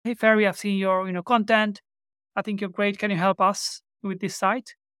hey, Fery, I've seen your, content. I think you're great. Can you help us with this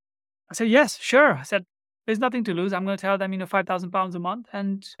site? I said, yes, sure. I said, there's nothing to lose. I'm going to tell them, £5,000 a month.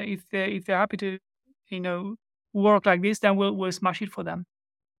 And if they're happy to, you know, work like this, then we'll smash it for them,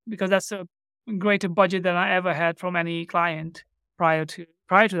 because that's a greater budget than I ever had from any client prior to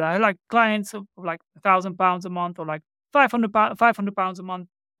that. I had like clients of like £1,000 a month, or like £500 a month,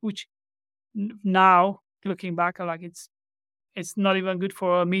 which now looking back, I like it's not even good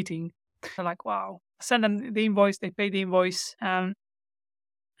for a meeting. I'm like, wow. Send them the invoice, they pay the invoice, and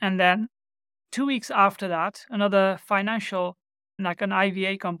then 2 weeks after that, another financial, like an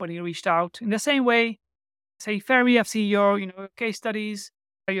IVA company, reached out in the same way. Say, Ferry, I've seen your, case studies.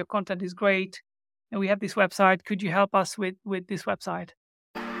 Your content is great, and we have this website. Could you help us with this website?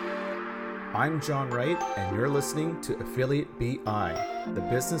 I'm John Wright, and you're listening to Affiliate BI, the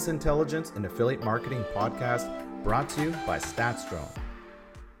business intelligence and affiliate marketing podcast brought to you by StatsDrone.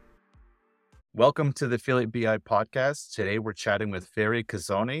 Welcome to the Affiliate BI podcast. Today we're chatting with Fery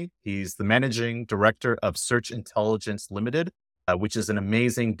Kaszoni. He's the managing director of Search Intelligence Limited, which is an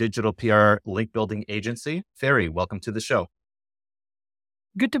amazing digital PR link building agency. Fery, welcome to the show.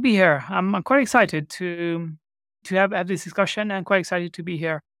 Good to be here. I'm quite excited to have this discussion, and quite excited to be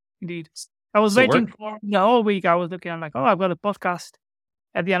here. Indeed, I was waiting for all week. I was looking. I'm like, oh, I've got a podcast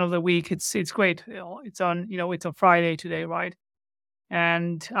at the end of the week. It's great. It's on it's on Friday today, right?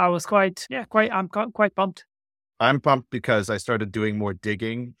 And I was I'm quite pumped. I'm pumped because I started doing more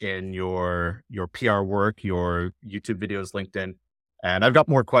digging in your PR work, your YouTube videos, LinkedIn, and I've got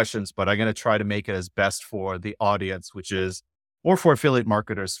more questions, but I'm going to try to make it as best for the audience, which is more for affiliate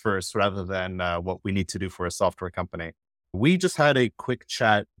marketers first, rather than what we need to do for a software company. We just had a quick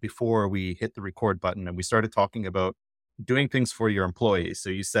chat before we hit the record button, and we started talking about doing things for your employees. So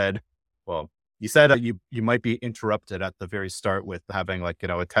you said you might be interrupted at the very start with having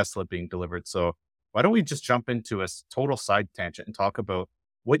a Tesla being delivered. So why don't we just jump into a total side tangent and talk about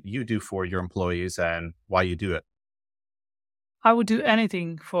what you do for your employees and why you do it? I would do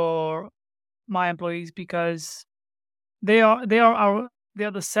anything for my employees, because they are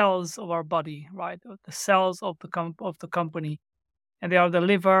the cells of our body, right? The cells of the company, and they are the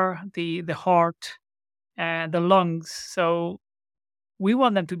liver, the heart, and the lungs. So we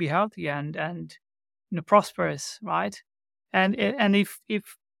want them to be healthy and prosperous, right? And if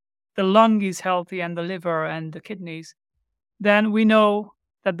the lung is healthy, and the liver and the kidneys, then we know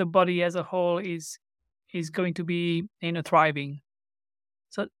that the body as a whole is going to be thriving.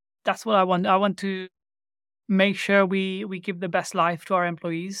 So that's what I want. I want to make sure we give the best life to our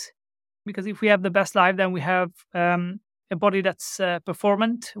employees, because if we have the best life, then we have a body that's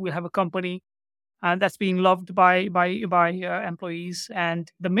performant. We'll have a company that's being loved by employees,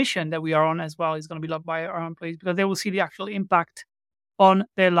 and the mission that we are on as well is going to be loved by our employees, because they will see the actual impact on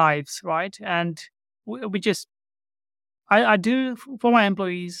their lives, right? And we just I do for my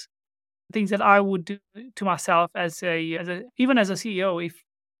employees things that I would do to myself as a even as a CEO. If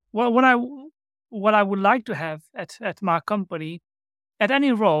what I would like to have at my company, at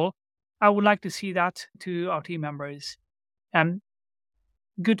any role, I would like to see that to our team members. Um,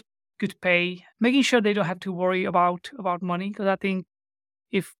 good pay, making sure they don't have to worry about money, because I think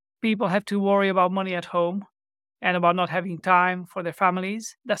if people have to worry about money at home and about not having time for their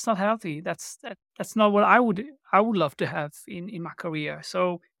families, that's not healthy. That's not what I would love to have in my career.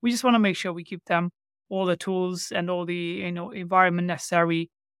 So we just want to make sure we give them all the tools and all the environment necessary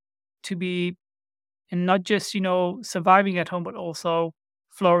to be, and not just surviving at home, but also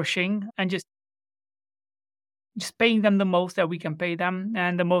flourishing, and just paying them the most that we can pay them,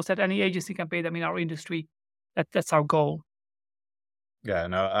 and the most that any agency can pay them in our industry. That's our goal. Yeah,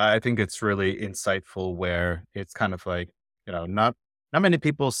 no, I think it's really insightful, where it's kind of like, not many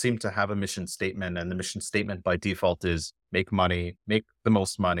people seem to have a mission statement, and the mission statement by default is make money, make the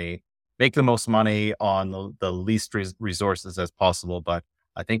most money, make the most money on the least resources as possible. But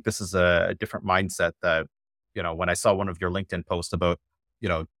I think this is a different mindset that, when I saw one of your LinkedIn posts about,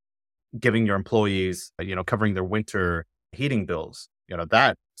 giving your employees, covering their winter heating bills,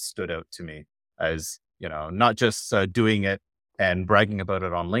 that stood out to me as, not just doing it and bragging about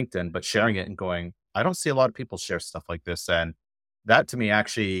it on LinkedIn, but sharing it and going, I don't see a lot of people share stuff like this. And that to me,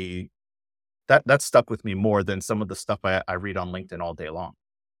 actually, that stuck with me more than some of the stuff I read on LinkedIn all day long.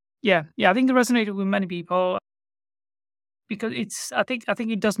 Yeah. I think it resonated with many people, because I think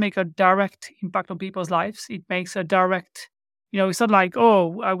it does make a direct impact on people's lives. It makes a direct, it's not like,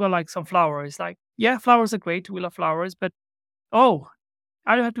 oh, I've got like some flowers. Like, yeah, flowers are great. We love flowers, but oh,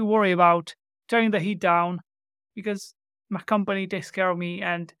 I don't have to worry about turning the heat down, because my company takes care of me,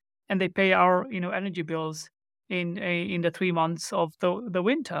 and they pay our energy bills. in the 3 months of the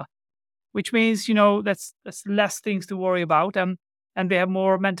winter, which means that's less things to worry about, and they have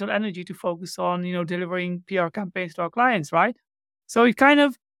more mental energy to focus on delivering PR campaigns to our clients, right? So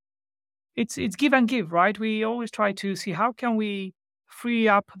it's give and give, right? We always try to see how can we free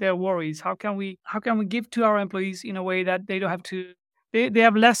up their worries, how can we give to our employees in a way that they don't have to, they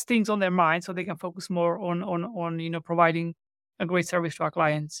have less things on their mind, so they can focus more on providing a great service to our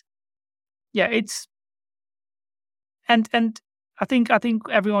clients. Yeah, it's and I think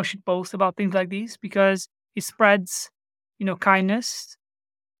everyone should post about things like these because it spreads kindness.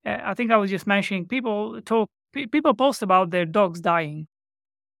 I think I was just mentioning people post about their dogs dying,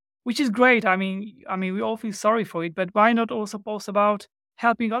 which is great. I mean, we all feel sorry for it, but why not also post about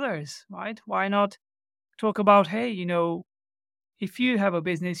helping others, right? Why not talk about, hey, if you have a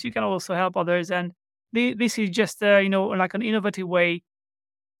business, you can also help others, and this is just like an innovative way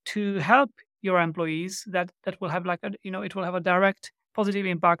to help your employees that will have it will have a direct positive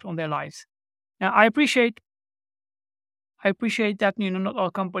impact on their lives. Now, I appreciate that not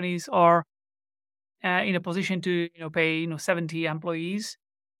all companies are in a position to pay 70 employees,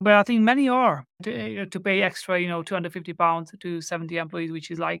 but I think many are to pay extra £250 to 70 employees,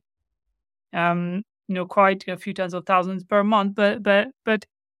 which is like quite a few tens of thousands per month. But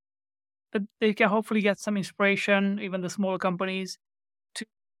they can hopefully get some inspiration, even the smaller companies, to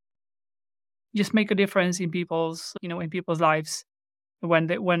just make a difference in people's lives when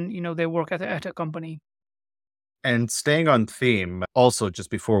they work at a company. And staying on theme, also, just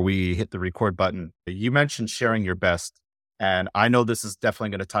before we hit the record button, you mentioned sharing your best. And I know this is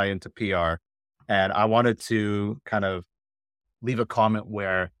definitely going to tie into PR. And I wanted to kind of leave a comment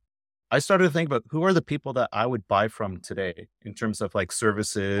where I started to think about who are the people that I would buy from today in terms of like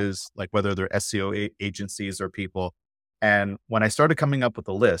services, like whether they're SEO agencies or people. And when I started coming up with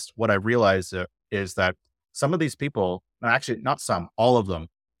a list, what I realized is that some of these people, no, actually not some, all of them,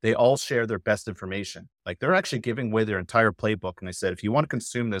 they all share their best information. Like they're actually giving away their entire playbook. And they said, if you want to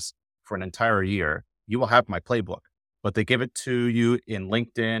consume this for an entire year, you will have my playbook. But they give it to you in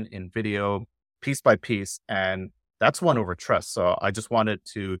LinkedIn, in video, piece by piece. And that's won over trust. So I just wanted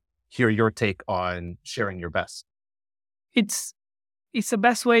to hear your take on sharing your best. It's it's the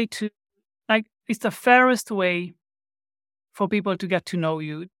best way to, like, it's the fairest way for people to get to know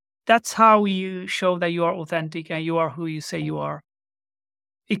you. That's how you show that you are authentic and you are who you say you are.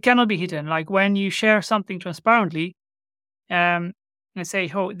 It cannot be hidden. Like when you share something transparently, um, and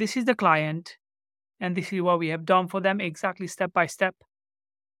say, "Oh, this is the client, and this is what we have done for them exactly step by step."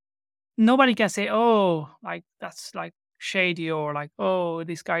 Nobody can say, "Oh, like that's like shady," or like, "Oh,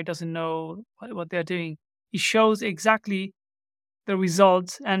 this guy doesn't know what they're doing." It shows exactly the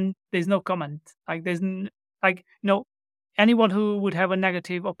results, and there's no comment. Like like anyone who would have a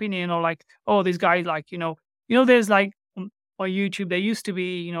negative opinion, or like, "Oh, this guy like there's like on YouTube there used to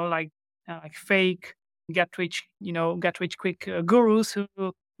be like fake get rich quick gurus who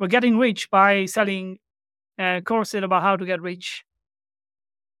were getting rich by selling courses about how to get rich.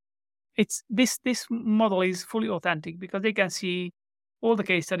 It's this model is fully authentic because they can see all the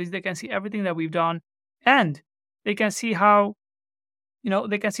case studies, they can see everything that we've done, and they can see how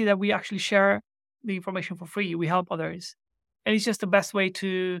they can see that we actually share the information for free. We help others, and it's just the best way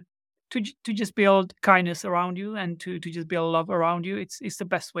to just build kindness around you and to just build love around you. It's the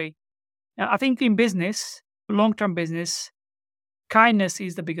best way. I think in business, long term business, kindness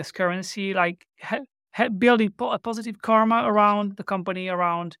is the biggest currency. Like building a positive karma around the company,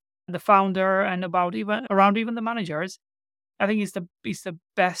 around the founder, and about even the managers. I think it's the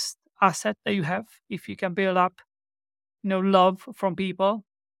best asset that you have if you can build up love from people.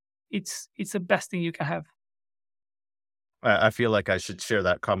 It's the best thing you can have. I feel like I should share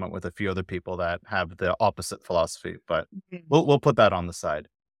that comment with a few other people that have the opposite philosophy, but Mhm. we'll put that on the side.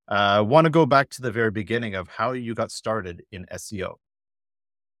 Want to go back to the very beginning of how you got started in SEO.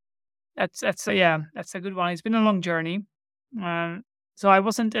 That's a good one. It's been a long journey. Um, so I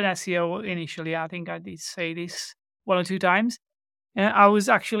wasn't an SEO initially. I think I did say this one or two times. I was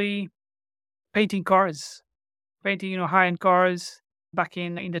actually painting cars, painting high end cars back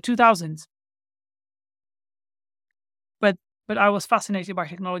in the 2000s. But I was fascinated by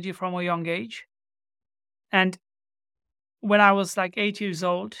technology from a young age, and when I was like 8 years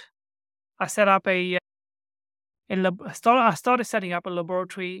old, I set up I started setting up a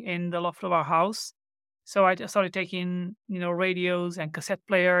laboratory in the loft of our house. So I just started taking radios and cassette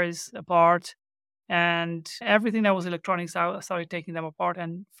players apart, and everything that was electronics. I started taking them apart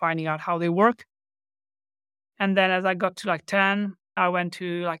and finding out how they work. And then as I got to like 10, I went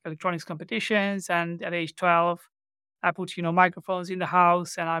to like electronics competitions, and at age 12, I put microphones in the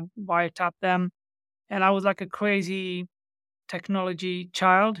house and I wiretapped them. and I was like a crazy technology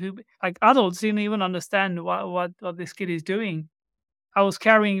child who, like, adults didn't even understand what this kid is doing. I was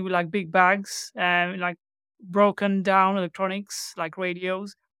carrying like big bags and like broken down electronics like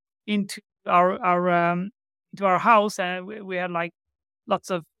radios into our house, and we had like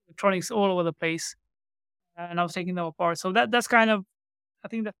lots of electronics all over the place, and I was taking them apart. So that's kind of, I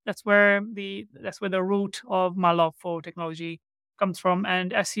think that's where the root of my love for technology comes from.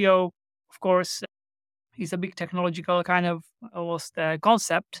 And SEO, of course, is a big technological kind of almost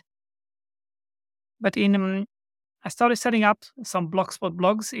concept. But I started setting up some Blogspot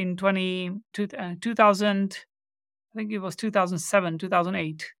blogs in 2000. I think it was 2007,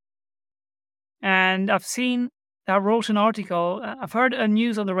 2008. And I wrote an article. I've heard a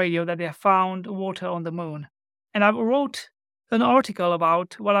news on the radio that they have found water on the moon. And I wrote an article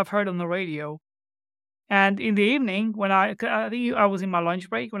about what I've heard on the radio. And in the evening, I think I was in my lunch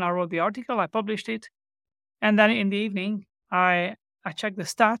break when I wrote the article, I published it. And then in the evening, I checked the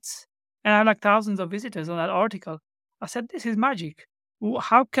stats, and I had like thousands of visitors on that article. I said, "This is magic.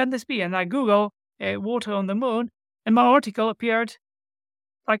 How can this be?" And I Google water on the moon, and my article appeared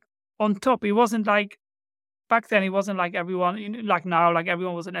like on top. It wasn't like back then. It wasn't like everyone like now, like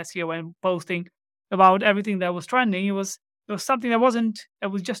everyone was an SEO and posting about everything that was trending. It was something that wasn't. It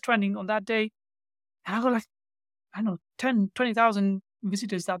was just trending on that day, and I got like, I don't know, 10, 20,000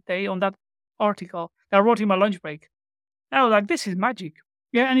 visitors that day on that article that I wrote in my lunch break. I was like, "This is magic."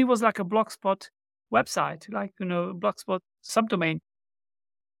 Yeah, and it was like a Blogspot website, like, Blogspot subdomain.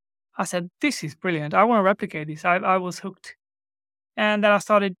 I said, "This is brilliant. I want to replicate this." I was hooked. And then I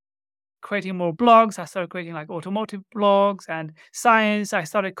started creating more blogs. I started creating like automotive blogs and science. I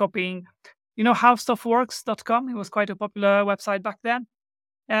started copying, howstuffworks.com. It was quite a popular website back then.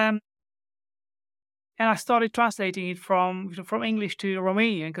 Um, and I started translating it from English to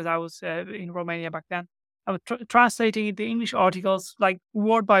Romanian because I was in Romania back then. I was translating the English articles like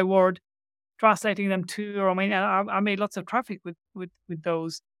word by word, translating them to Romanian. I made lots of traffic with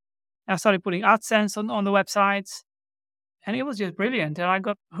those. I started putting AdSense on the websites, and it was just brilliant. And I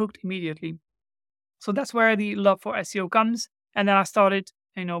got hooked immediately. So that's where the love for SEO comes. And then I started,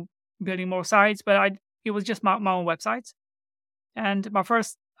 building more sites, but it was just my own websites. And my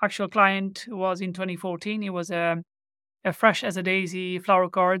first actual client was in 2014. It was a fresh as a daisy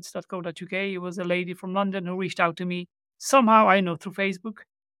flowercards.co.uk. It was a lady from London who reached out to me somehow, I know, through Facebook.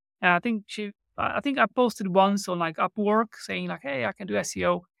 And I think I posted once on like Upwork saying like, "Hey, I can do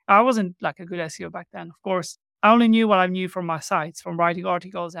SEO." I wasn't like a good SEO back then, of course. I only knew what I knew from my sites, from writing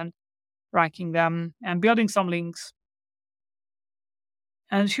articles and ranking them and building some links.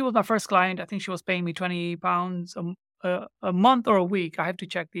 And she was my first client. I think she was paying me £20 a month or a week. I have to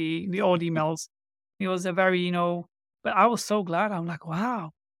check the old emails. It was a very, but I was so glad. I'm like,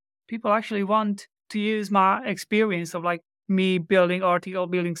 wow, people actually want to use my experience of like me building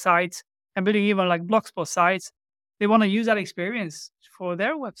sites and building even like blogspot sites. They want to use that experience for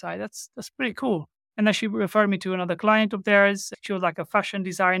their website. That's pretty cool. And then she referred me to another client of theirs. She was like a fashion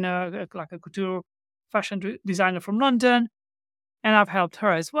designer, like a couture designer from London. And I've helped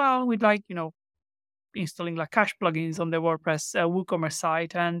her as well with like, installing like cache plugins on their WordPress WooCommerce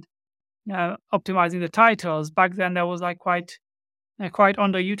site and optimizing the titles. Back then, that was like quite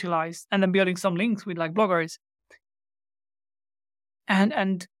underutilized, and then building some links with like bloggers.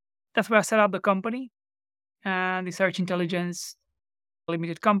 And that's where I set up the company and the Search Intelligence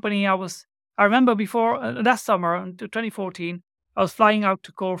Limited company. I remember before that summer, in 2014, I was flying out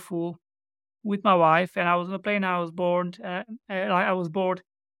to Corfu with my wife, and I was on a plane. I was bored. I was bored,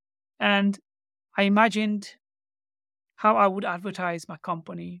 and I imagined how I would advertise my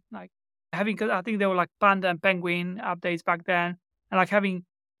company, like having. 'Cause I think there were like panda and penguin updates back then, and like having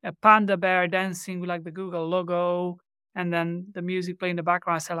a panda bear dancing with like the Google logo, and then the music playing in the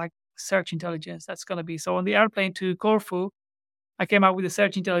background. I said like search intelligence. That's gonna be so. On the airplane to Corfu, I came out with the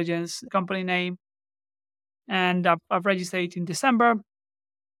search intelligence company name, and I've registered it in December,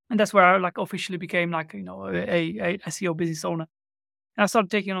 and that's where I like officially became like a SEO business owner. And I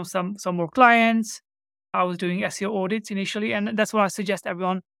started taking on some more clients. I was doing SEO audits initially, and that's what I suggest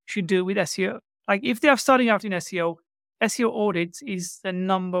everyone should do with SEO. Like if they are starting out in SEO, SEO audits is the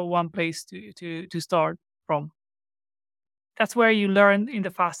number one place to start from. That's where you learn in the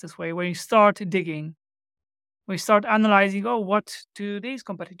fastest way. When you start digging, when you start analyzing, oh, what do these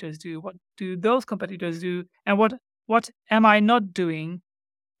competitors do? What do those competitors do? And what am I not doing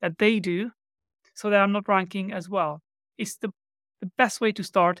that they do, so that I'm not ranking as well? It's the best way to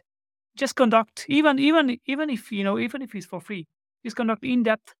start. Just conduct, even if it's for free, just conduct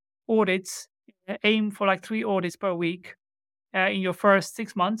in-depth audits. Aim for like 3 audits per week in your first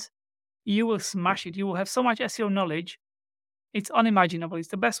 6 months, you will smash it. You will have so much SEO knowledge. It's unimaginable. It's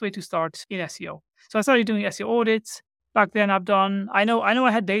the best way to start in SEO. So I started doing SEO audits. Back then I know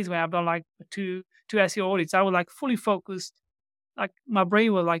I had days when I've done like two SEO audits. I was like fully focused. Like my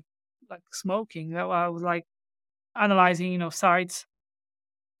brain was like smoking. I was like analyzing, sites.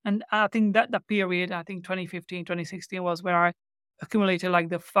 And I think that period, I think 2015, 2016 was where I accumulated like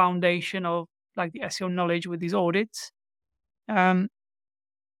the foundation of like the SEO knowledge with these audits. Um,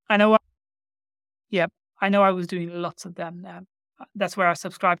 I know, yeah, I know I was doing lots of them. That's where I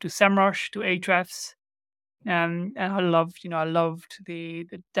subscribed to SEMrush, to Ahrefs, and I loved the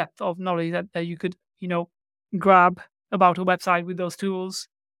depth of knowledge that you could, grab about a website with those tools.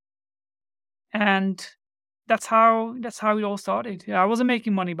 And that's how it all started. Yeah, I wasn't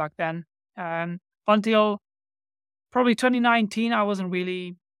making money back then. Until probably 2019, I wasn't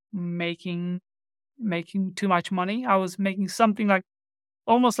really making too much money. I was making something like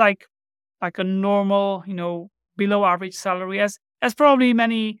almost like a normal, below average salary, as probably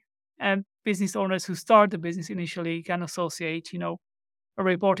many business owners who start the business initially can associate.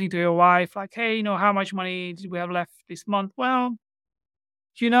 Reporting to your wife like, hey, how much money did we have left this month? Well,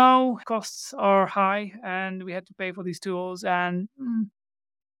 costs are high, and we had to pay for these tools, and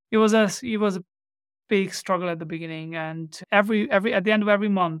it was a big struggle at the beginning, and every at the end of every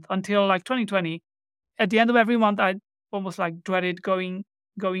month until like 2020, at the end of every month, I almost like dreaded going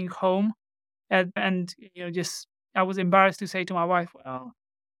home, and just I was embarrassed to say to my wife, well,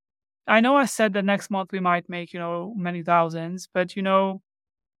 I know I said that next month we might make many thousands, but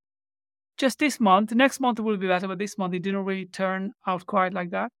just this month, next month will be better, but this month it didn't really turn out quite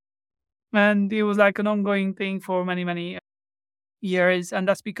like that, and it was like an ongoing thing for many many years, and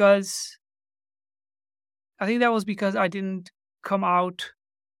that's because I think that was because I didn't come out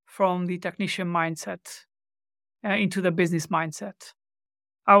from the technician mindset into the business mindset.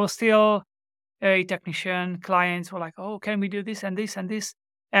 I was still a technician. Clients were like, "Oh, can we do this and this and this?"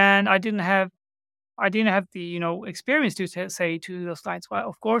 And I didn't have the experience to say to those clients, "Well,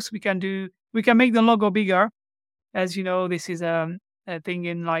 of course we can make the logo bigger, as this is a thing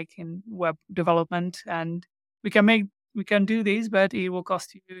in like in web development, and we can do this, but it will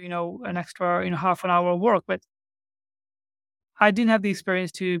cost you an extra half an hour of work." But I didn't have the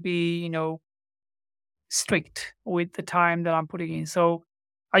experience to be strict with the time that I'm putting in. So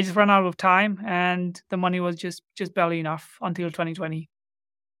I just ran out of time, and the money was just barely enough until 2020.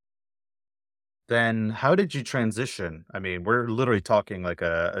 Then how did you transition? I mean, we're literally talking like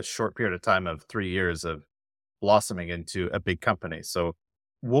a short period of time of 3 years of blossoming into a big company. So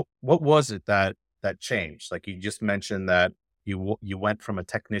what was it that changed? Like you just mentioned that you went from a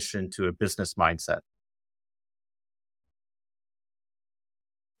technician to a business mindset.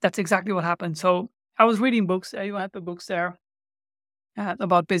 That's exactly what happened. So I was reading books. You had the books there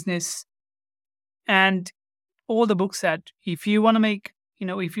about business, and all the books said if you want to make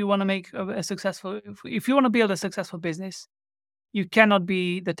if you want to make a successful if you want to build a successful business, you cannot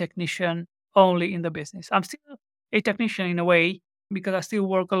be the technician only in the business. I'm still a technician in a way because I still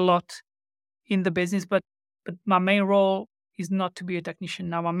work a lot in the business, but my main role is not to be a technician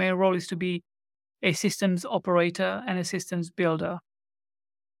now. My main role is to be a systems operator and a systems builder.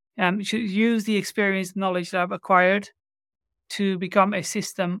 You should use the experience, knowledge that I've acquired to become a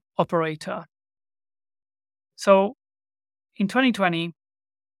system operator. So in 2020,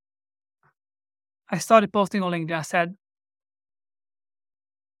 I started posting on LinkedIn. I said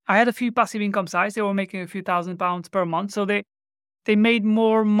I had a few passive income sites. They were making a few £1,000s per month, so they made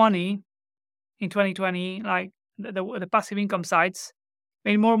more money in 2020. Like the passive income sites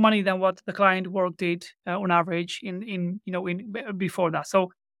made more money than what the client work did on average before that.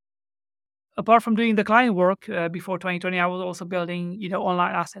 So apart from doing the client work before 2020, I was also building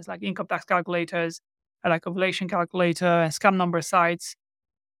online assets like income tax calculators, like ovulation calculator and scam number sites.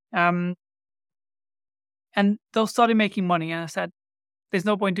 Um, and those started making money. And I said, there's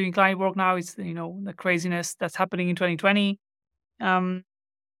no point doing client work now. It's the craziness that's happening in 2020. Um,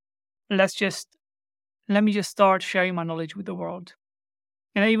 let's just let me just start sharing my knowledge with the world.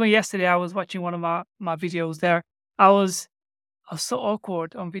 And even yesterday, I was watching one of my videos there. I was I was so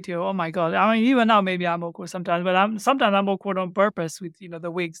awkward on video. Oh my god! I mean, even now maybe I'm awkward sometimes, but sometimes I'm awkward on purpose with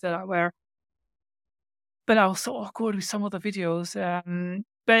the wigs that I wear. But I was so awkward with some of the videos.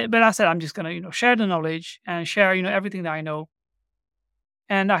 But I said I'm just gonna share the knowledge and share everything that I know.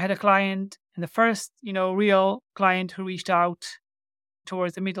 And I had a client, and the first real client who reached out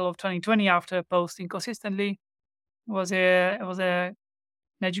towards the middle of 2020 after posting consistently was an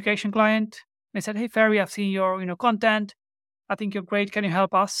education client. They said, "Hey, Fery, I've seen your content. I think you're great. Can you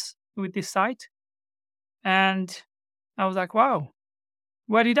help us with this site?" And I was like, "Wow,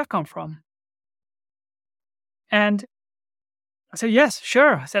 Where did that come from? And I said, yes,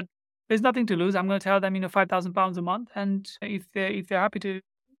 sure. I said, there's nothing to lose. I'm going to tell them, £5,000 a month. And if they're happy to,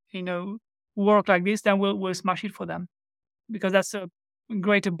 you know, work like this, then we'll smash it for them, because that's a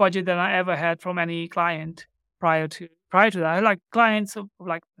greater budget than I ever had from any client prior to that. I had like clients of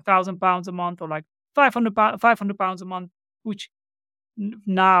like £1,000 a month, or like £500 a month, which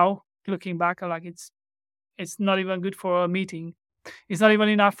now looking back, are like it's not even good for a meeting. It's not even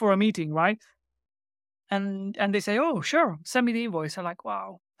enough for a meeting, right? And they say, oh sure, send me the invoice. I'm like,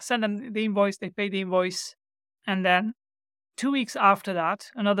 wow. Send them the invoice. They pay the invoice, and then 2 weeks after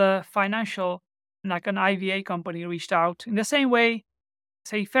that, another financial, like an IVA company, reached out in the same way.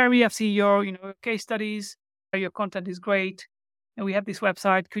 Say, Fery, I've seen your, case studies. Your content is great, and we have this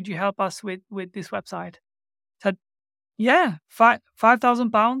website. Could you help us with this website? Said, yeah,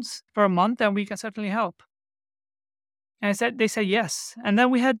 £5,000 per month, and we can certainly help. And they said yes, and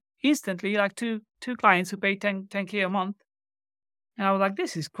then we had instantly like two clients who paid 10K a month, and I was like,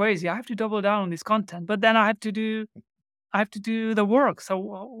 this is crazy. I have to double down on this content, but then I have to do the work.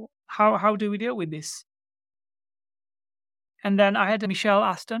 So how do we deal with this? And then I had Michelle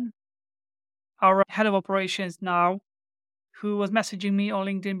Aston, our head of operations now, who was messaging me on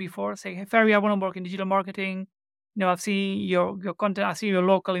LinkedIn before, saying, "Hey, Ferry, I want to work in digital marketing. I've seen your content. I see you're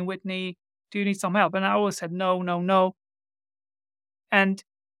local in Whitney. Do you need some help?" And I always said, no, no, no. And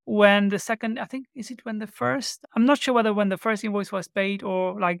when the second, I think, is it when the first, I'm not sure whether when the first invoice was paid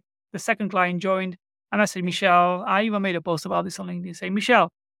or like the second client joined, and I said, Michelle, I even made a post about this on LinkedIn, saying, Michelle,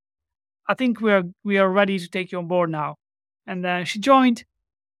 I think we are ready to take you on board now. And then she joined.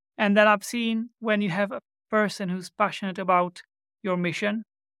 And then I've seen, when you have a person who's passionate about your mission.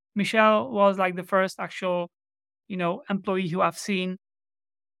 Michelle was like the first actual, employee who I've seen.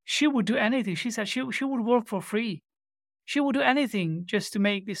 She would do anything. She said she would work for free. She would do anything just to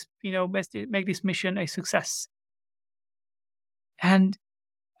make this, make this mission a success. And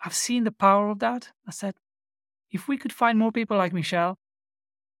I've seen the power of that. I said, if we could find more people like Michelle,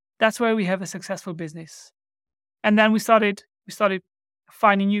 that's where we have a successful business. And then we started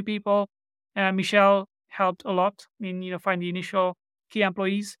finding new people. Michelle helped a lot in, find the initial key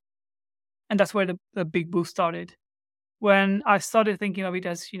employees, and that's where the big boost started. When I started thinking of it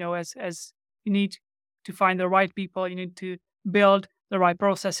as, as you need to find the right people, you need to build the right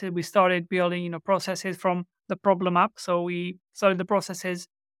processes. We started building, processes from the problem up. So we started the processes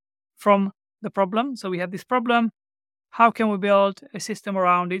from the problem. So we have this problem. How can we build a system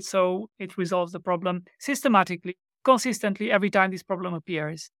around it so it resolves the problem systematically, consistently every time this problem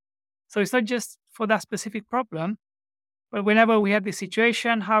appears? So it's not just for that specific problem, but whenever we have this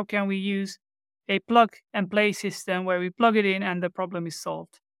situation, how can we use a plug and play system where we plug it in and the problem is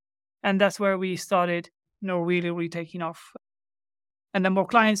solved? And that's where we started, really, really taking off. And then more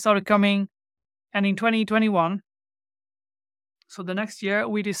clients started coming. And in 2021, so the next year,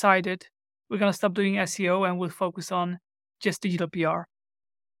 we decided we're going to stop doing SEO and we'll focus on just digital PR.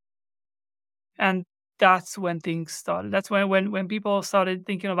 And that's when things started. That's when people started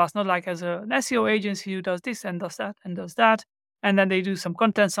thinking of us not like as an SEO agency who does this and does that and does that. And then they do some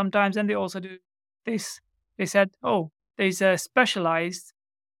content sometimes, and they also do this. They said, oh, there's a specialized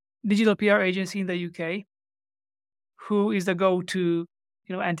digital PR agency in the UK who is the go-to,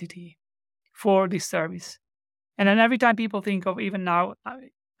 entity for this service. And then every time people think of, even now,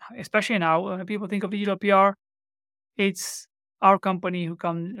 especially now, when people think of digital PR, it's our company who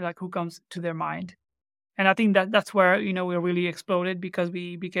comes to their mind. And I think that's where, we really exploded, because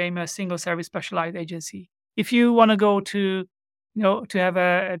we became a single service specialized agency. If you want to go to, to have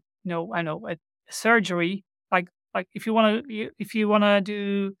a surgery, like if you want to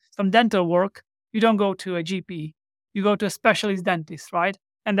do some dental work, you don't go to a GP, you go to a specialist dentist, right?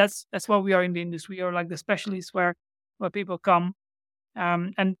 And that's what we are in the industry. We are like the specialists where people come,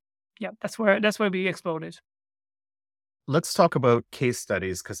 and yeah, that's where we exploded. Let's talk about case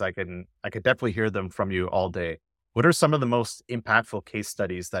studies, because I could definitely hear them from you all day. What are some of the most impactful case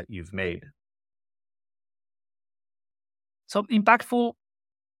studies that you've made? So impactful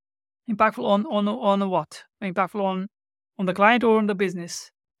on what? Impactful on the client or on the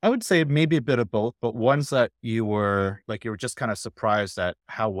business? I would say maybe a bit of both, but ones that you were just kind of surprised at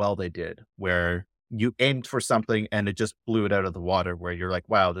how well they did, where you aimed for something and it just blew it out of the water, where you're like,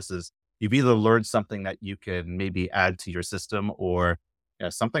 wow, you've either learned something that you can maybe add to your system, or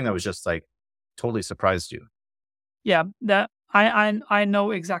something that was just like totally surprised you. Yeah, that I know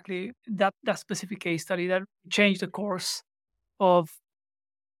exactly that specific case study that changed the course of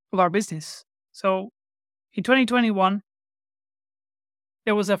our business. So in 2021,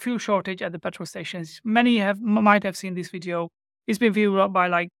 there was a fuel shortage at the petrol stations. Many might have seen this video. It's been viewed up by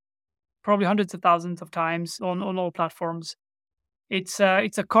like probably hundreds of thousands of times on all platforms. It's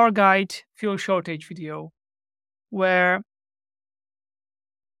a car guide fuel shortage video where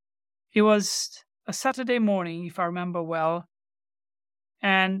it was a Saturday morning, if I remember well,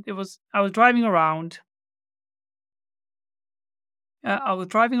 and it was I was driving around. I was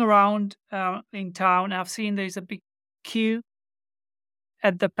driving around in town, and I've seen there's a big queue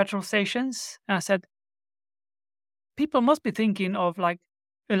at the petrol stations, and I said, people must be thinking of like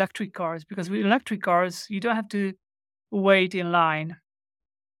electric cars because with electric cars, you don't have to wait in line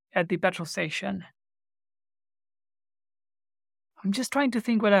at the petrol station. I'm just trying to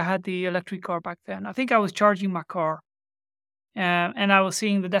think whether I had the electric car back then. I think I was charging my car, and I was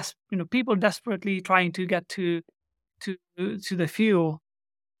seeing people desperately trying to get to to the fuel.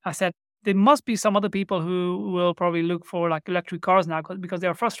 I said there must be some other people who will probably look for like electric cars now because they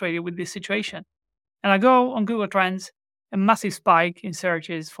are frustrated with this situation. And I go on Google Trends, a massive spike in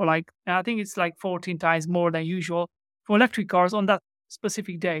searches for like I think it's like 14 times more than usual for electric cars on that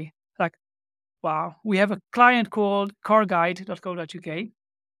specific day. Like, wow, we have a client called carguide.co.uk,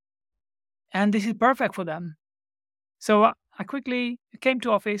 and this is perfect for them. So I quickly came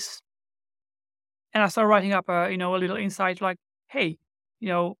to office and I started writing up a little insight like, hey, you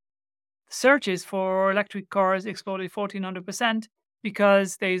know, searches for electric cars exploded 1400%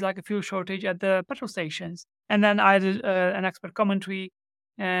 because there's like a fuel shortage at the petrol stations. And then I did an expert commentary,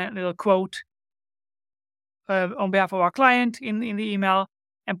 little quote on behalf of our client in the email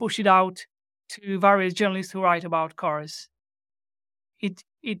and push it out to various journalists who write about cars. It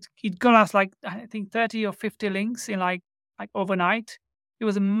got us like I think 30 or 50 links in like overnight. It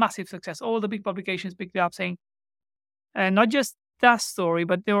was a massive success. All the big publications picked it up saying, and not just that story,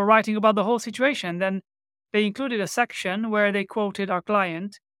 but they were writing about the whole situation. Then they included a section where they quoted our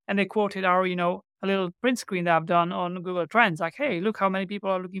client and they quoted our a little print screen that I've done on Google Trends. Like, hey, look how many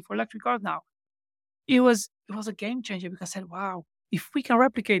people are looking for electric cars now. It was a game changer because I said, wow, if we can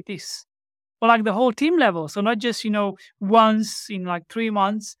replicate this or like the whole team level, so not just once in like 3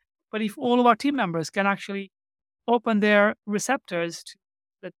 months, but if all of our team members can actually open their receptors to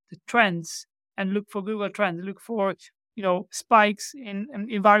the trends and look for Google Trends, look for spikes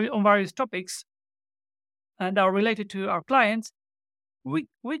on various topics and are related to our clients, we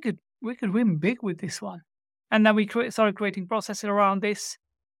could win big with this one. And then we started creating processes around this,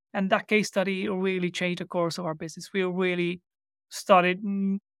 and that case study really changed the course of our business. We really started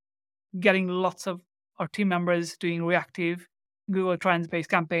getting lots of our team members doing reactive Google Trends based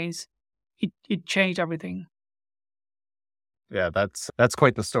campaigns. It changed everything. Yeah, that's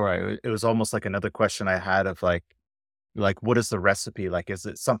quite the story. It was almost like another question I had of like what is the recipe? Like, is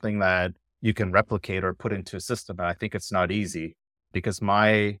it something that you can replicate or put into a system? And I think it's not easy because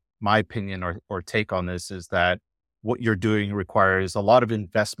my opinion or take on this is that what you're doing requires a lot of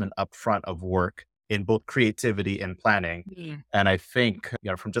investment upfront of work in both creativity and planning. Mm. And I think,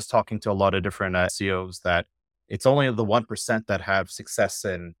 from just talking to a lot of different CEOs that it's only the 1% that have success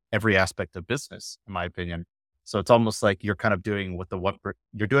in every aspect of business, in my opinion. So it's almost like you're kind of doing what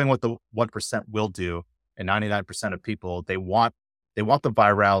you're doing what the 1% will do, and 99% of people they want the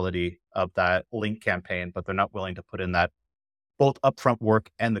virality of that link campaign, but they're not willing to put in that both upfront work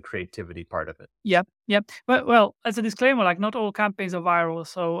and the creativity part of it. Yep, yep. Well, as a disclaimer, like not all campaigns are viral,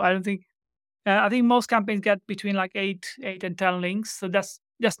 so I don't think. I think most campaigns get between like eight and 10 links, so that's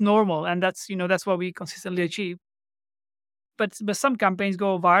normal, and that's what we consistently achieve. But some campaigns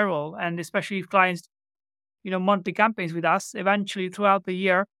go viral, and especially if clients monthly campaigns with us, eventually throughout the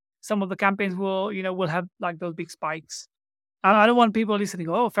year, some of the campaigns will have like those big spikes. And I don't want people listening,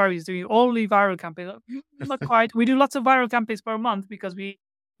 oh, Fery is doing only viral campaigns. Not quite. We do lots of viral campaigns per month because we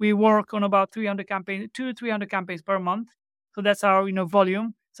work on about 300 campaigns, 300 campaigns per month. So that's our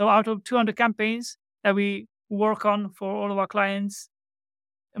volume. So out of 200 campaigns that we work on for all of our clients,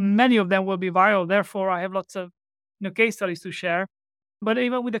 many of them will be viral. Therefore, I have lots of case studies to share. But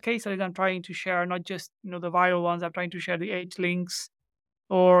even with the case studies, I'm trying to share not just the viral ones. I'm trying to share the 8 links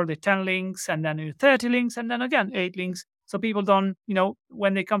or the 10 links, and then 30 links, and then again 8 links. So people don't,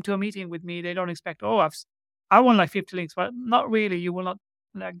 when they come to a meeting with me, they don't expect, oh, I want like 50 links, but not really. You will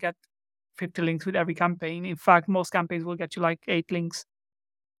not get 50 links with every campaign. In fact, most campaigns will get you like 8 links.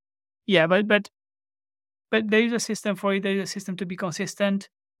 Yeah, but there is a system for it. There is a system to be consistent,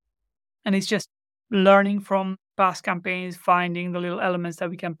 and it's just learning from past campaigns, finding the little elements that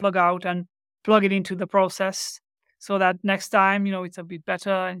we can plug out and plug it into the process, so that next time it's a bit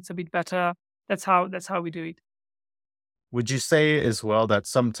better and it's a bit better. That's how we do it. Would you say as well that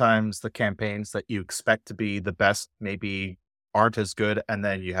sometimes the campaigns that you expect to be the best maybe aren't as good, and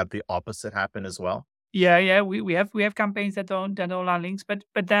then you have the opposite happen as well? Yeah, yeah, we have campaigns that don't allow links, but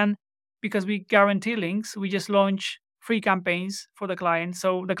then because we guarantee links, we just launch free campaigns for the client.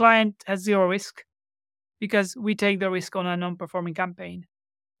 So the client has zero risk because we take the risk on a non-performing campaign.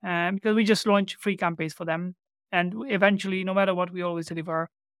 Because we just launch free campaigns for them, and eventually, no matter what, we always deliver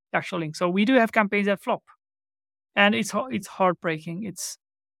the actual link. So we do have campaigns that flop, and it's heartbreaking.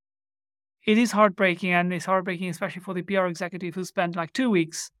 It is heartbreaking, and it's heartbreaking, especially for the PR executive who spent like 2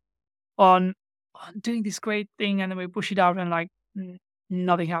 weeks on doing this great thing, and then we push it out, and like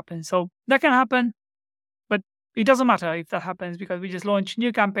nothing happens. So that can happen, but it doesn't matter if that happens because we just launch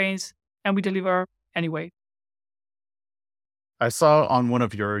new campaigns and we deliver anyway. I saw on one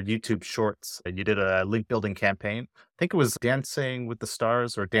of your YouTube shorts that you did a link building campaign. I think it was Dancing with the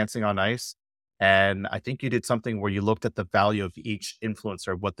Stars or Dancing on Ice. And I think you did something where you looked at the value of each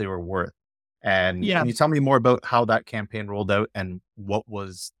influencer, what they were worth. And Yeah, can you tell me more about how that campaign rolled out and what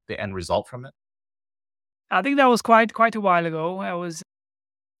was the end result from it? I think that was quite a while ago. I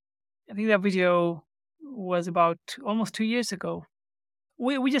think that video was about almost 2 years ago.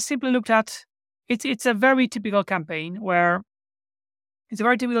 We just simply looked at it's a very typical campaign where it's a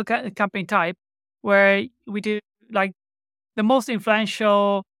very typical campaign type where we do like the most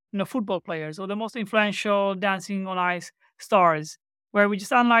influential football players or the most influential dancing on ice stars, where we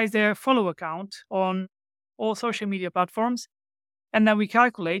just analyze their follow account on all social media platforms, and then we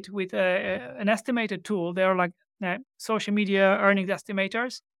calculate with an estimated tool. They're like social media earnings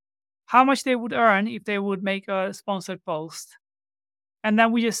estimators, how much they would earn if they would make a sponsored post. And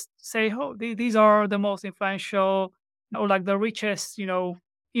then we just say, oh, these are the most influential or like the richest,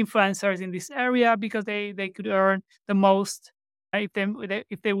 influencers in this area because they could earn the most if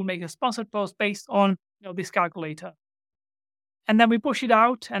they would make a sponsored post based on this calculator. And then we push it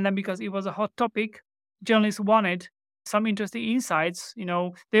out, and then because it was a hot topic, journalists wanted some interesting insights.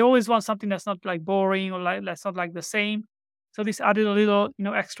 They always want something that's not like boring or like that's not like the same. So this added a little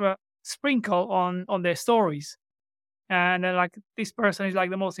extra sprinkle on their stories. And then like this person is like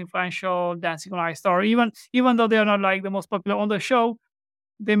the most influential dancing on ice star. Even though they're not like the most popular on the show,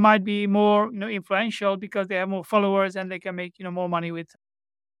 they might be more influential because they have more followers and they can make more money with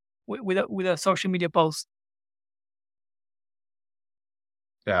a social media post.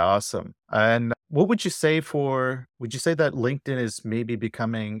 Yeah, awesome. And what would you say would you say that LinkedIn is maybe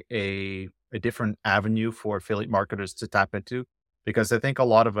becoming a different avenue for affiliate marketers to tap into? Because I think a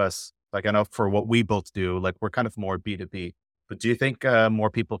lot of us, like I know for what we both do, like we're kind of more B2B, but do you think more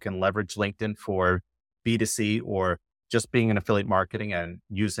people can leverage LinkedIn for B2C or just being in affiliate marketing and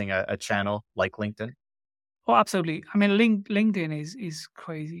using a channel like LinkedIn? Oh, absolutely. I mean, LinkedIn is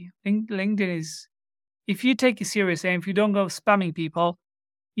crazy. LinkedIn is, if you take it seriously and if you don't go spamming people,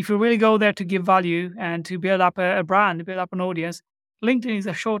 if you really go there to give value and to build up a brand, build up an audience, LinkedIn is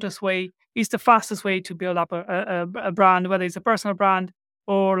the shortest way, is the fastest way to build up a brand, whether it's a personal brand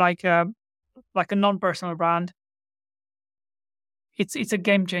or like a non-personal brand. It's a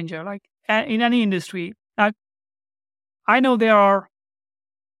game changer. Like in any industry. Now, I know there are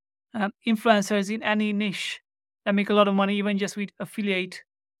influencers in any niche that make a lot of money, even just with affiliate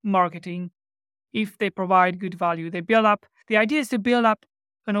marketing, if they provide good value. They build up. The idea is to build up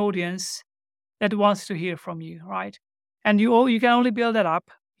an audience that wants to hear from you, right? And you can only build that up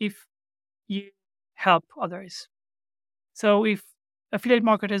if you help others. So if affiliate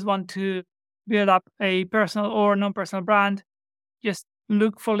marketers want to build up a personal or non-personal brand, just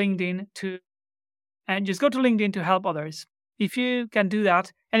look for LinkedIn to and just go to LinkedIn to help others. If you can do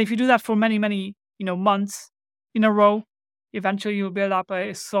that, and if you do that for many months in a row, eventually you'll build up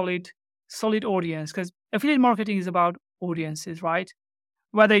a solid audience because affiliate marketing is about audiences, right?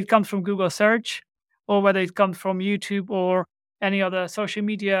 Whether it comes from Google search or whether it comes from YouTube or any other social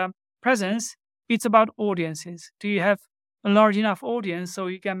media presence, it's about audiences. Do you have a large enough audience so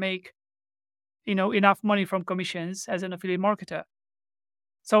you can make enough money from commissions as an affiliate marketer?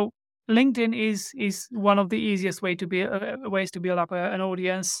 So LinkedIn is one of the easiest ways to build up an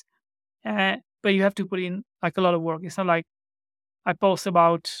audience, but you have to put in like a lot of work. It's not like I post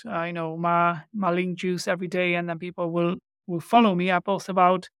about my link juice every day and then people will follow me. I post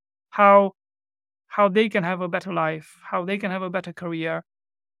about how how they can have a better life, how they can have a better career,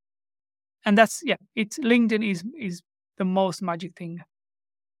 and that's yeah. It's LinkedIn is the most magic thing.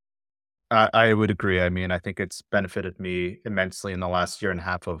 I would agree. I mean, I think it's benefited me immensely in the last year and a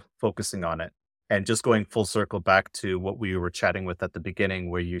half of focusing on it. And just going full circle back to what we were chatting with at the beginning,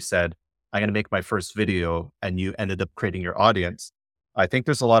 where you said, I'm going to make my first video and you ended up creating your audience. I think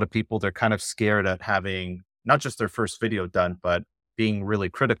there's a lot of people, they're kind of scared at having not just their first video done, but being really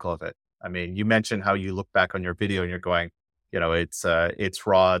critical of it. I mean, you mentioned how you look back on your video and you're going, It's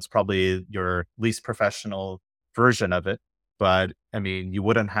raw. It's probably your least professional version of it. But I mean, you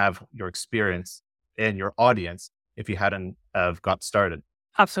wouldn't have your experience and your audience if you hadn't have got started.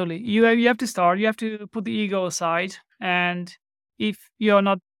 Absolutely. You have to start. You have to put the ego aside. And if you're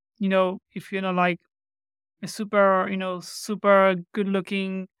not, if you're not like a super, super good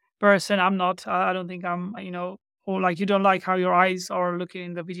looking person, I'm not. I don't think I'm, or like you don't like how your eyes are looking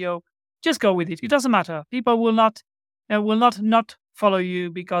in the video, just go with it. It doesn't matter. People will not follow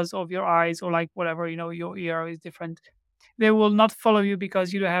you because of your eyes or like whatever, your ear is different. They will not follow you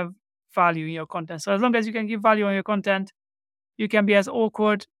because you don't have value in your content. So as long as you can give value on your content, you can be as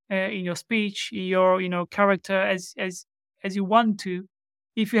awkward in your speech, in your character as you want to.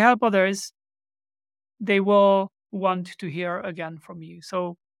 If you help others, they will want to hear again from you.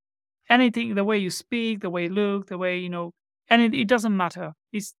 So anything, the way you speak, the way you look, the way and it doesn't matter.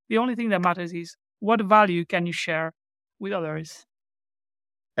 It's the only thing that matters is what value can you share with others.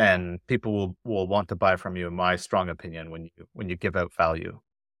 And people will want to buy from you, in my strong opinion, when you give out value.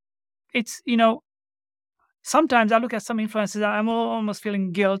 It's sometimes I look at some influencers, I'm almost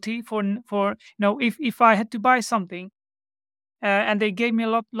feeling guilty for if I had to buy something and they gave me a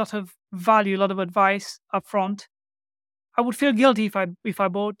lot of value, a lot of advice up front, I would feel guilty if I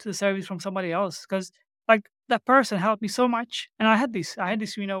bought the service from somebody else because like that person helped me so much, and I had this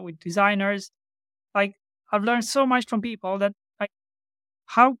with designers. Like I've learned so much from people that like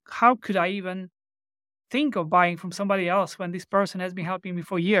how could I even think of buying from somebody else when this person has been helping me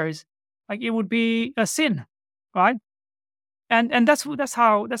for years? Like it would be a sin, right? And that's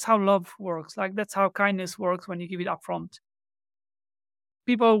how love works. Like that's how kindness works when you give it upfront.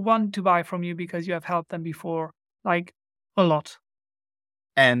 People want to buy from you because you have helped them before, like a lot.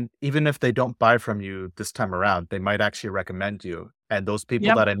 And even if they don't buy from you this time around, they might actually recommend you. And those people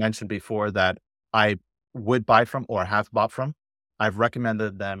Yep. that I mentioned before that I would buy from or have bought from, I've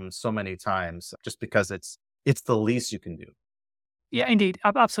recommended them so many times just because it's the least you can do. Yeah, indeed.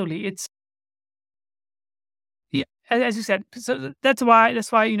 Absolutely. It's yeah, as you said. So that's why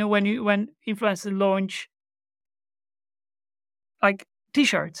when influencers launch like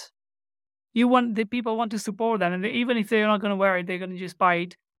t-shirts, you want the people want to support them, and even if they're not going to wear it, they're going to just buy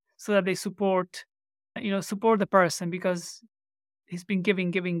it so that they support the person because he's been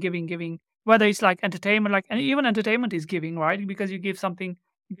giving, giving, giving, giving. Whether it's like entertainment, like and even entertainment is giving, right? Because you give something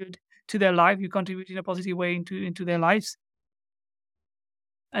good to their life, you contribute in a positive way into their lives,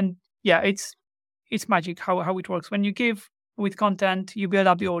 and yeah, it's magic how it works. When you give with content, you build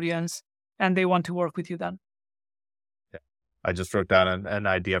up the audience, and they want to work with you then. Yeah. I just wrote down an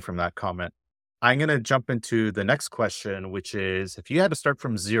idea from that comment. I'm going to jump into the next question, which is if you had to start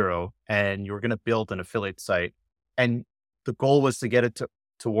from zero and you were going to build an affiliate site and the goal was to get it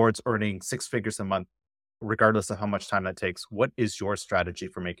towards earning six figures a month, regardless of how much time that takes, what is your strategy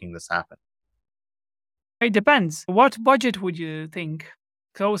for making this happen? It depends. What budget would you think?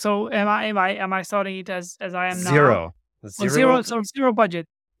 So am I starting it as I am now? Zero. Or zero, Zero. so zero budget.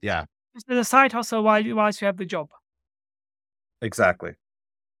 Yeah, Just as a side hustle whilst you have the job. exactly.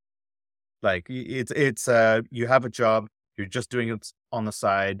 Like you have a job, you're just doing it on the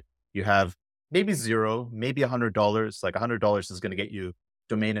side. You have maybe zero, maybe $100. Like $100 is going to get you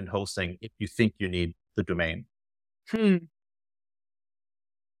domain and hosting if you think you need the domain. Hmm.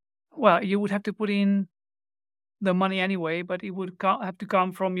 Well, you would have to put in the money anyway, but it would have to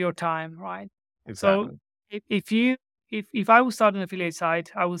come from your time, right? So Exactly. if you if I would start an affiliate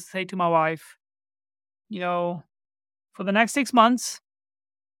site, I would say to my wife, you know, for the next 6 months,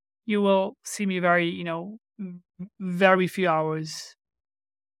 you will see me very few hours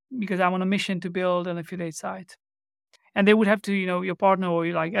because I'm on a mission to build an affiliate site. And they would have to, your partner or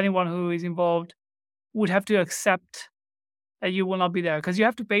like anyone who is involved would have to accept that you will not be there because you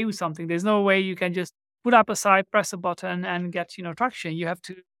have to pay with something. There's no way you can just put up a site, press a button, and get traction. You have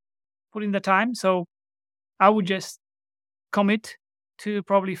to put in the time. So I would just commit to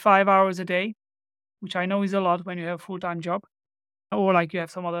probably 5 hours a day, which I know is a lot when you have a full time job or like you have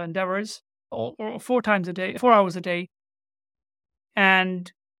some other endeavors, or 4 times a day, 4 hours a day,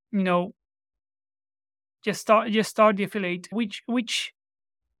 and you know just start the affiliate. Which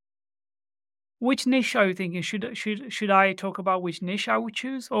niche are you thinking? Should I talk about which niche I would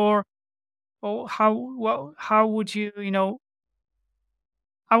choose, or how would you?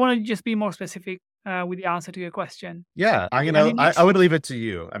 I want to just be more specific with the answer to your question. Yeah, Any I niche? would leave it to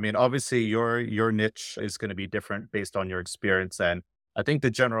you. I mean, obviously your niche is going to be different based on your experience. And I think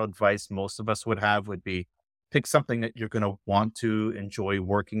the general advice most of us would have would be pick something that you're going to want to enjoy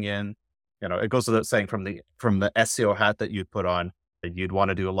working in. It goes without saying from the SEO hat that you put on, You'd want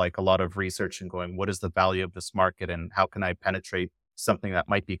to do like a lot of research and going, what is the value of this market and how can I penetrate something that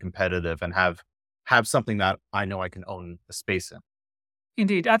might be competitive and have something that I know I can own the space in.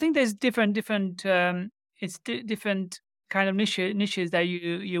 Indeed, I think there's different different kind of niches that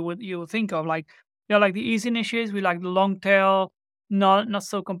you would think of, like, like the easy niches, we like the long tail, not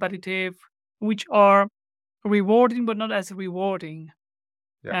so competitive, which are rewarding but not as rewarding.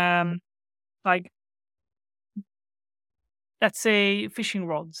 Yeah. Um, like, let's say fishing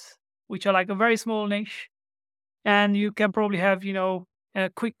rods, which are like a very small niche, and you can probably have, a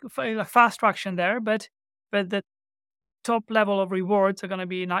quick, fast traction there, but the top level of rewards are going to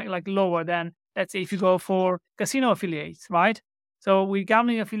be like lower than, let's say, if you go for casino affiliates, right? So with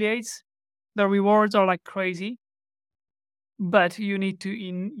gambling affiliates, the rewards are like crazy, but you need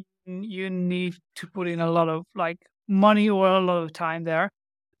to put in a lot of like money or a lot of time there.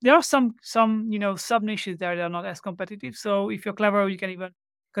 There are some sub niches there that are not as competitive. So if you're clever, you can even,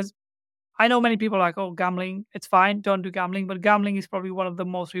 because I know many people are like, oh, gambling, it's fine, don't do gambling, but gambling is probably one of the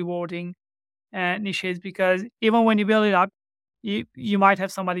most rewarding niches, because even when you build it up, you might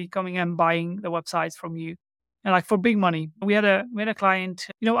have somebody coming and buying the websites from you, and like for big money. We had a client,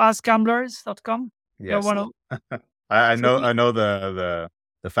 askgamblers.com. You're Yes. one of so I know the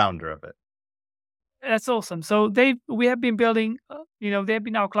founder of it. That's awesome. So we have been building, they've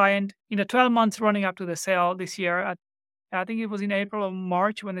been our client in the 12 months running up to the sale this year. I think it was in April or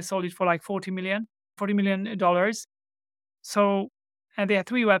March when they sold it for like 40 million dollars. So, and they had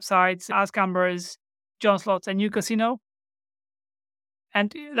three websites: Ask Gamblers, John Slots, and New Casino.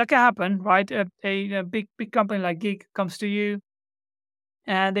 And that can happen, right? A big company like Gig comes to you,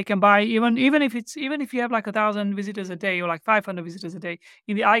 and they can buy, even if you have like 1,000 visitors a day or like 500 visitors a day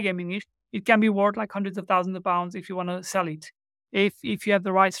in the iGaming niche, it can be worth like hundreds of thousands of pounds if you want to sell it, if you have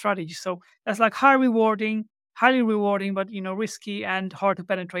the right strategy. So that's like highly rewarding, but risky and hard to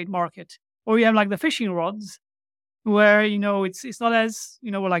penetrate market. Or you have like the fishing rods, where it's not as,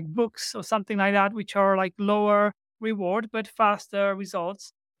 like books or something like that, which are like lower reward but faster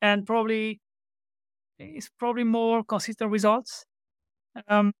results, and probably more consistent results.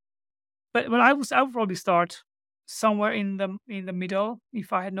 um but I would probably start somewhere in the middle.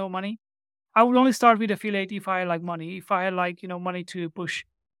 If I had no money, I would only start with affiliate if I had like money, if I had like money to push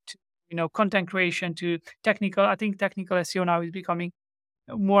to content creation, to technical. I think technical SEO now is becoming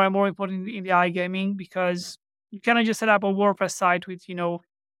more and more important in the iGaming, because you cannot just set up a WordPress site with,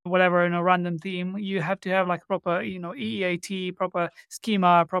 whatever, random theme. You have to have like proper, EEAT, proper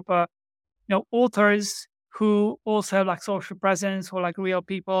schema, proper, authors who also have like social presence, or like real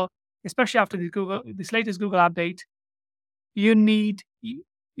people. Especially after this latest Google update, you need you,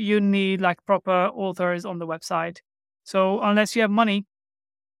 you need like proper authors on the website. So unless you have money,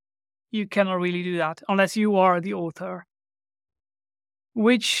 you cannot really do that unless you are the author.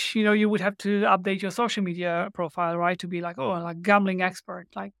 Which, you would have to update your social media profile, right? To be like, oh, like gambling expert.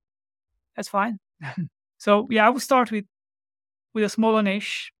 Like, that's fine. So yeah, I would start with a smaller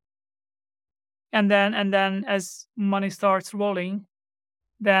niche, and then as money starts rolling,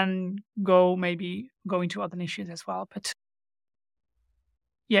 then maybe go into other niches as well. But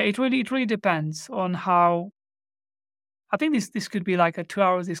yeah, it really depends on how. I think this could be like a 2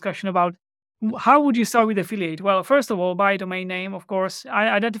 hours discussion about how would you start with affiliate. Well, first of all, buy a domain name, of course.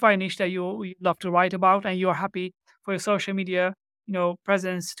 Identify a niche that you love to write about, and you're happy for your social media,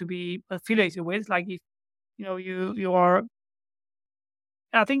 presence to be affiliated with. Like, if you are,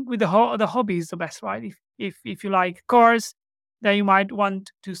 I think with the hobby is the best, right? If you like cars, then you might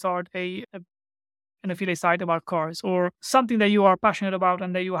want to start an affiliate site about cars, or something that you are passionate about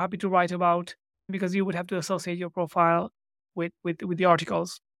and that you are happy to write about, because you would have to associate your profile with the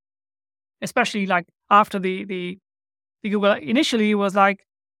articles. Especially like after the Google initially was like,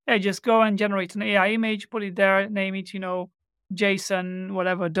 hey, just go and generate an AI image, put it there, name it, Jason,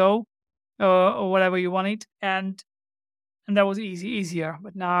 whatever, Doe, or whatever you want it, and that was easier.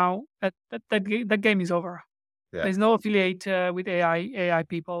 But now that game is over. Yeah. There's no affiliate with AI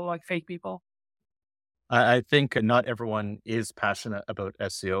people, like fake people. I think not everyone is passionate about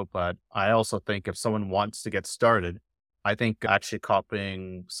SEO, but I also think if someone wants to get started, I think actually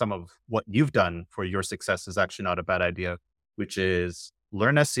copying some of what you've done for your success is actually not a bad idea, which is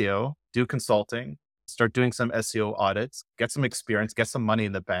learn SEO, do consulting, start doing some SEO audits, get some experience, get some money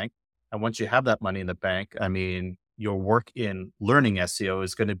in the bank. And once you have that money in the bank, I mean, your work in learning SEO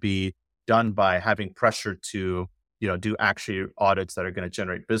is going to be done by having pressure to, do actually audits that are going to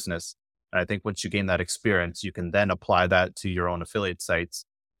generate business. And I think once you gain that experience, you can then apply that to your own affiliate sites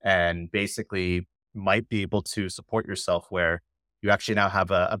and basically might be able to support yourself where you actually now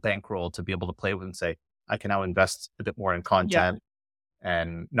have a bankroll to be able to play with and say, I can now invest a bit more in Yeah, content.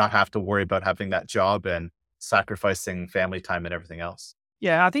 and not have to worry about having that job and sacrificing family time and everything else.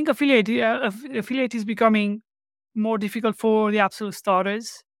 Yeah, I think affiliate is becoming more difficult for the absolute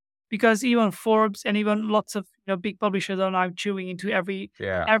starters because even Forbes and even lots of big publishers are now chewing into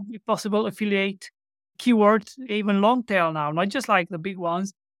Yeah. every possible affiliate keyword, even long tail now, not just like the big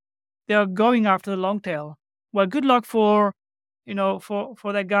ones. They are going after the long tail. Well, good luck for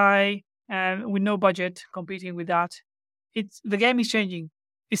for that guy with no budget competing with that. It's the game is changing.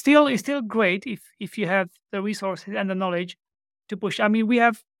 It's still great if you have the resources and the knowledge to push. I mean, we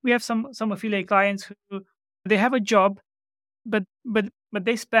have some affiliate clients who they have a job, but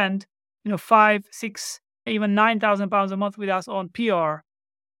they spend 5, 6, even £9,000 a month with us on PR,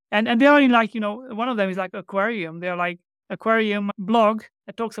 and they are in like one of them is like aquarium. They're like aquarium blog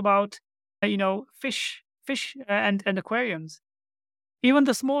that talks about fish and aquariums. Even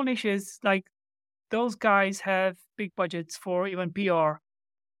the small niches like those guys have big budgets for even PR.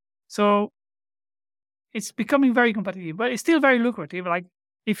 So it's becoming very competitive, but it's still very lucrative. Like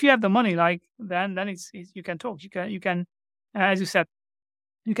if you have the money, like then it's you can talk. You can, as you said,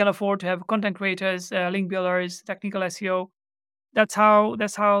 you can afford to have content creators, link builders, technical SEO. That's how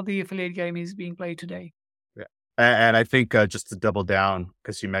the affiliate game is being played today. Yeah. And I think just to double down,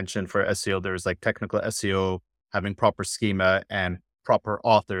 because you mentioned for SEO, there's like technical SEO, having proper schema and proper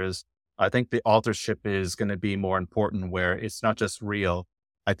authors. I think the authorship is going to be more important where it's not just real.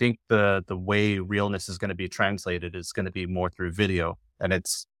 I think the way realness is going to be translated is going to be more through video. And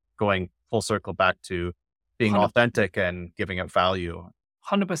it's going full circle back to being 100%. authentic and giving it value.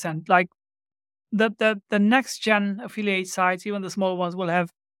 100%. Like the next gen affiliate sites, even the small ones, will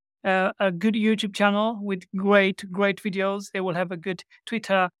have a good YouTube channel with great videos. They will have a good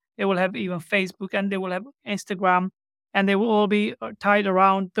Twitter. They will have even Facebook, and they will have Instagram, and they will all be tied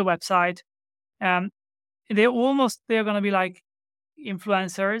around the website. Um, they're gonna be like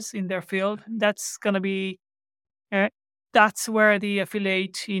influencers in their field. Uh, that's where the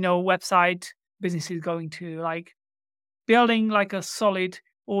affiliate website business is going to, like building like a solid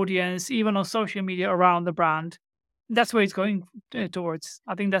audience even on social media around the brand. That's where it's going towards.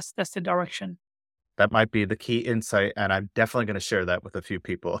 I think that's the direction. That might be the key insight, and I'm definitely going to share that with a few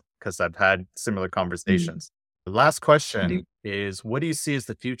people because I've had similar Mm. conversations. The last question Indeed. is, what do you see as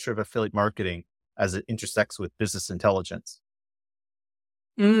the future of affiliate marketing as it intersects with business intelligence?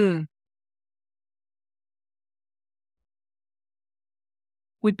 Mm.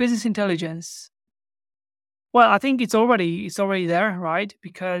 With business intelligence, well, I think it's already there, right?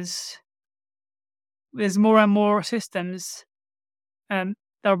 Because there's more and more systems um,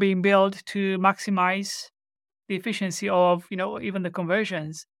 that are being built to maximize the efficiency of even the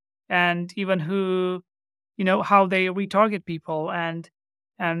conversions, and even who how they retarget people. And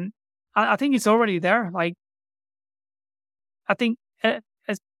I think it's already there. Like I think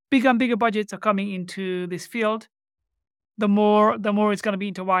as bigger and bigger budgets are coming into this field, the more it's going to be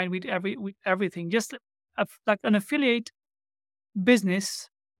intertwined with everything. Just like an affiliate business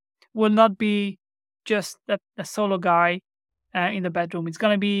will not be just that a solo guy in the bedroom. It's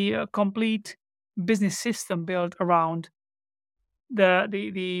going to be a complete business system built around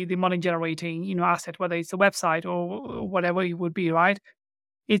the money generating asset, whether it's a website or whatever it would be, right?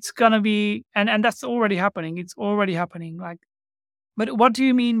 It's gonna be, and that's already happening. It's already happening. Like, but what do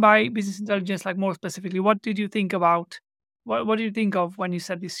you mean by business intelligence? Like more specifically, what did you think about? What do you think of when you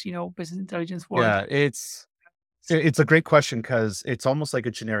said this? Business intelligence word. Yeah, it's a great question because it's almost like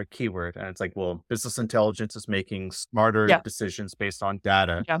a generic keyword. And it's like, well, business intelligence is making smarter Yeah, decisions based on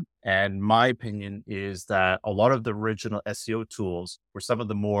data. yeah, And my opinion is that a lot of the original SEO tools were some of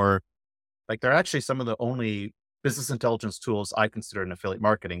the more like they're actually some of the only business intelligence tools I consider in affiliate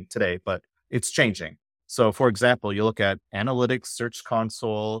marketing today, but it's changing. So, for example, you look at analytics, Search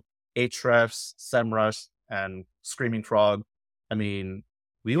Console, Ahrefs, SEMrush, and Screaming Frog. I mean,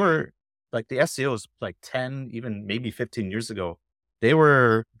 we were like the SEOs like 10, even maybe 15 years ago, they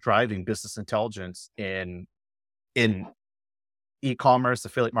were driving business intelligence in e-commerce,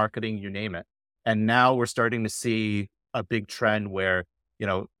 affiliate marketing, you name it. And now we're starting to see a big trend where,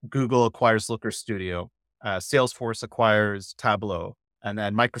 Google acquires Looker Studio, Salesforce acquires Tableau, and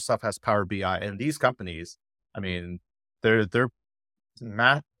then Microsoft has Power BI. And these companies, I mean, they're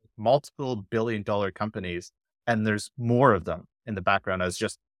ma- multiple billion-dollar companies, and there's more of them in the background as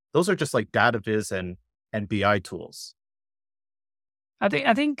just those are just like data viz and BI tools. I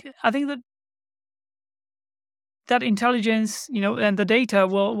think that intelligence, and the data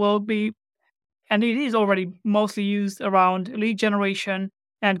will be, and it is already mostly used around lead generation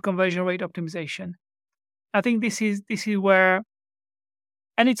and conversion rate optimization. I think this is where,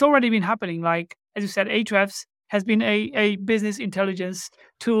 and it's already been happening. Like as you said, Ahrefs has been a business intelligence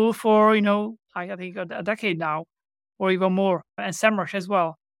tool for, I think a decade now, or even more, and SEMrush as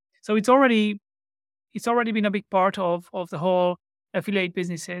well. So it's already been a big part of the whole affiliate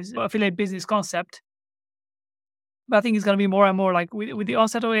business concept. But I think it's going to be more and more like with the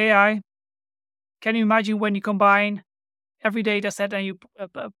onset of AI. Can you imagine when you combine every data set and you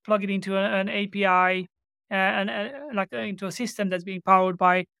plug it into an API and like into a system that's being powered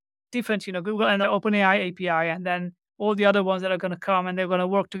by different, Google and the OpenAI API, and then all the other ones that are going to come and they're going to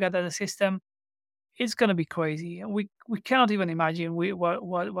work together as a system. It's going to be crazy. We cannot even imagine what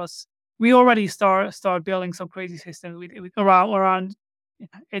was. We already start building some crazy systems with around.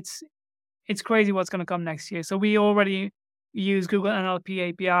 It's it's crazy what's going to come next year. So we already use Google NLP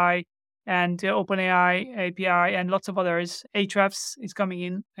API and OpenAI API and lots of others. Ahrefs is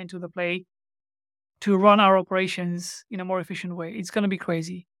coming into the play to run our operations in a more efficient way. It's going to be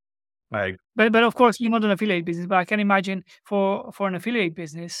crazy. I But of course, we're not an affiliate business. But I can imagine for an affiliate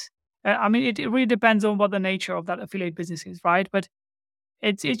business. I mean, it really depends on what the nature of that affiliate business is, right? But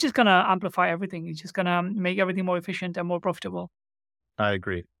it's just going to amplify everything. It's just going to make everything more efficient and more profitable. I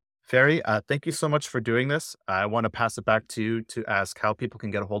agree. Fery, thank you so much for doing this. I want to pass it back to you to ask how people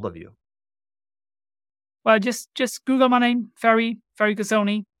can get a hold of you. Well, just Google my name, Fery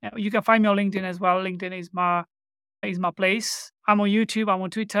Kaszoni. You can find me on LinkedIn as well. LinkedIn is my place. I'm on YouTube. I'm on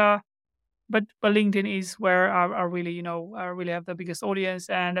Twitter, but LinkedIn is where I really I really have the biggest audience,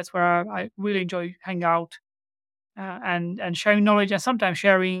 and that's where I really enjoy hanging out and sharing knowledge, and sometimes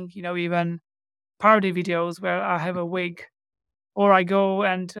sharing even parody videos where I have a wig, or I go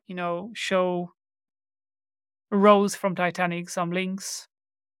and show Rose from Titanic some links,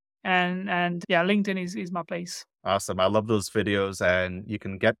 and yeah, LinkedIn is my place. Awesome. I love those videos, and you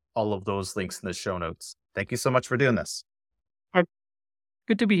can get all of those links in the show notes. Thank you so much for doing this. Right.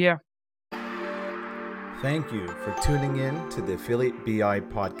 Good to be here. Thank you for tuning in to the Affiliate BI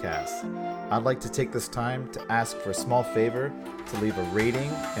podcast. I'd like to take this time to ask for a small favor to leave a rating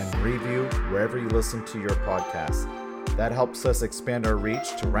and review wherever you listen to your podcast. That helps us expand our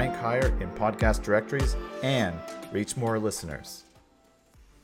reach to rank higher in podcast directories and reach more listeners.